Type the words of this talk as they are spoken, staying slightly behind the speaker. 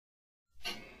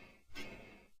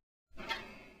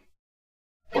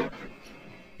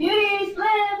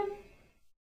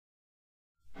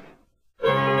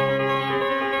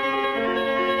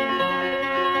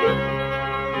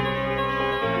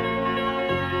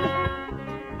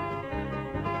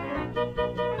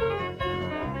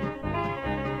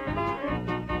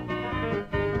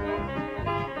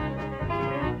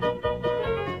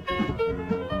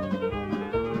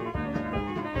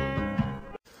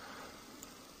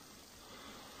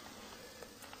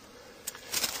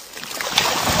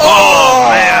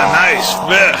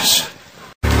this?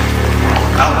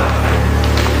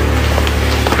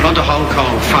 Been on to Hong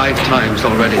Kong 5 times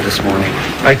already this morning.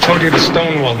 I told you to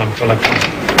stonewall them, Philip.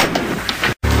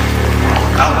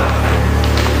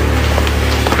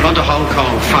 Been on to Hong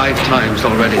Kong 5 times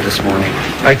already this morning.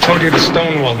 I told you to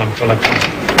stonewall them, Philip.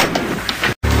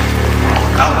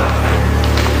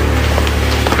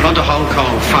 Been on to Hong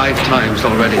Kong 5 times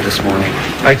already this morning.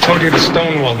 I told you to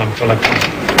stonewall them, Philip.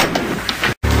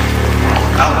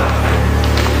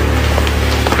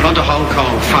 Been on to Hong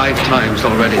Kong 5 times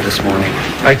already this morning.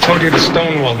 I told you to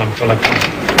stonewall them, Philip.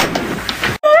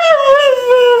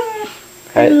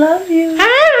 I love you.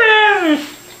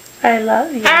 I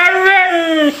love you.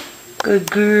 Good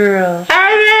girl.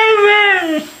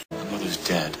 My mother's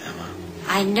dead, Emma.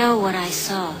 I know what I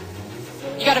saw.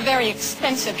 You got a very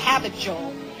expensive habit,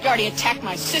 Joel. You already attacked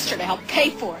my sister to help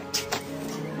pay for it.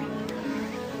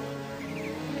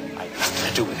 I have nothing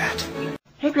to do with that.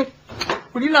 Hey, Greg.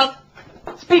 What do you love?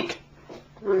 Speak.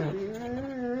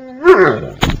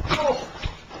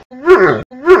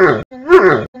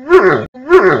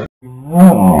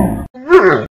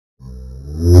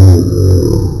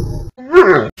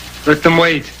 Let them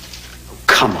wait.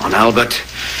 Come on, Albert.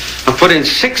 I've put in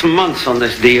 6 months on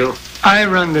this deal. I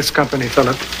run this company,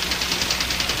 Philip.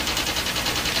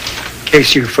 In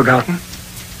case you've forgotten.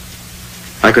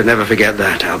 I could never forget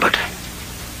that, Albert.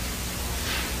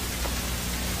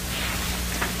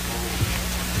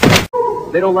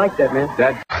 They don't like that, man.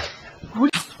 Dad.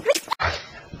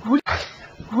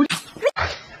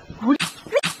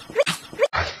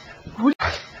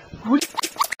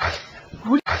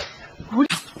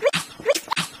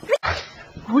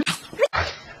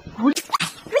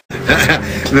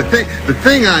 The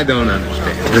thing I don't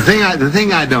understand. The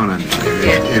thing I don't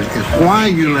understand is why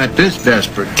you let this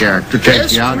desperate character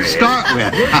take you out to start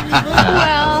with.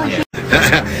 Well,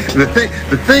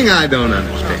 The thing I don't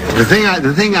understand. The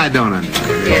thing I don't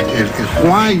understand is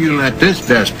why you let this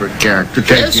desperate character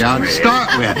take you out to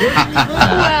start with.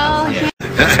 well.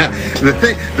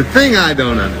 The thing I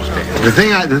don't understand. The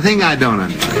thing I don't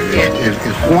understand is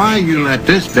why you let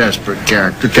this desperate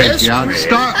character take you out to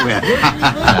start with.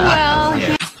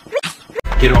 Well.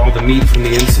 Get all the meat from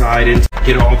the inside and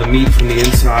get all the meat from the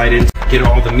inside and get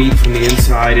all the meat from the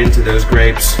inside into those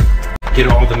grapes. Get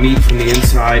all the meat from the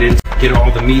inside and get all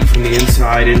the meat from the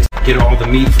inside and get all the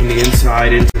meat from the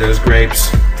inside into those grapes.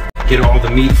 Get all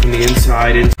the meat from the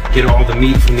inside and get all the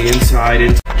meat from the inside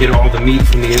and get all the meat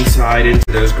from the inside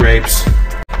into those grapes.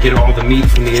 Get all the meat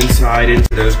from the inside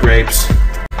into those grapes.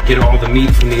 Get all the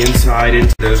meat from the inside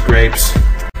into those grapes.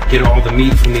 Get all the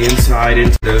meat from the inside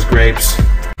into those grapes.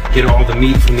 Get all the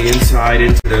meat from the inside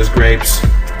into those grapes.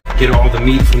 Get all the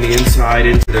meat from the inside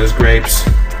into those grapes.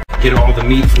 Get all the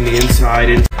meat from the inside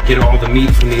and get all the meat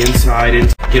from the inside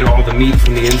and get all the meat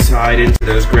from the inside into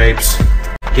those grapes.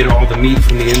 Get all the meat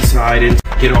from the inside and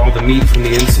get all the meat from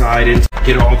the inside and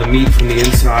get all the meat from the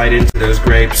inside into those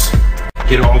grapes.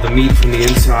 Get all the meat from the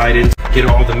inside and get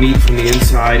all the meat from the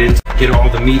inside and get all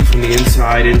the meat from the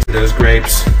inside into those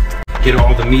grapes. Get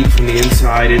all the meat from the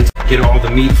inside and get all the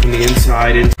meat from the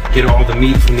inside and get all the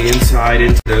meat from the inside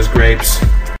into those grapes.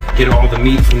 Get all the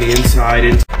meat from the inside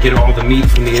and get all the meat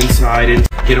from the inside and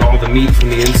get all the meat from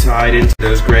the inside into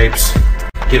those grapes.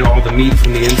 Get all the meat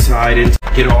from the inside and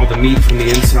get all the meat from the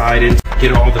inside and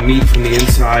get all the meat from the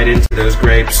inside into those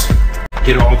grapes.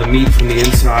 Get all the meat from the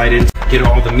inside and get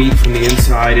all the meat from the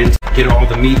inside and get all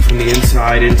the meat from the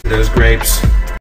inside into those grapes.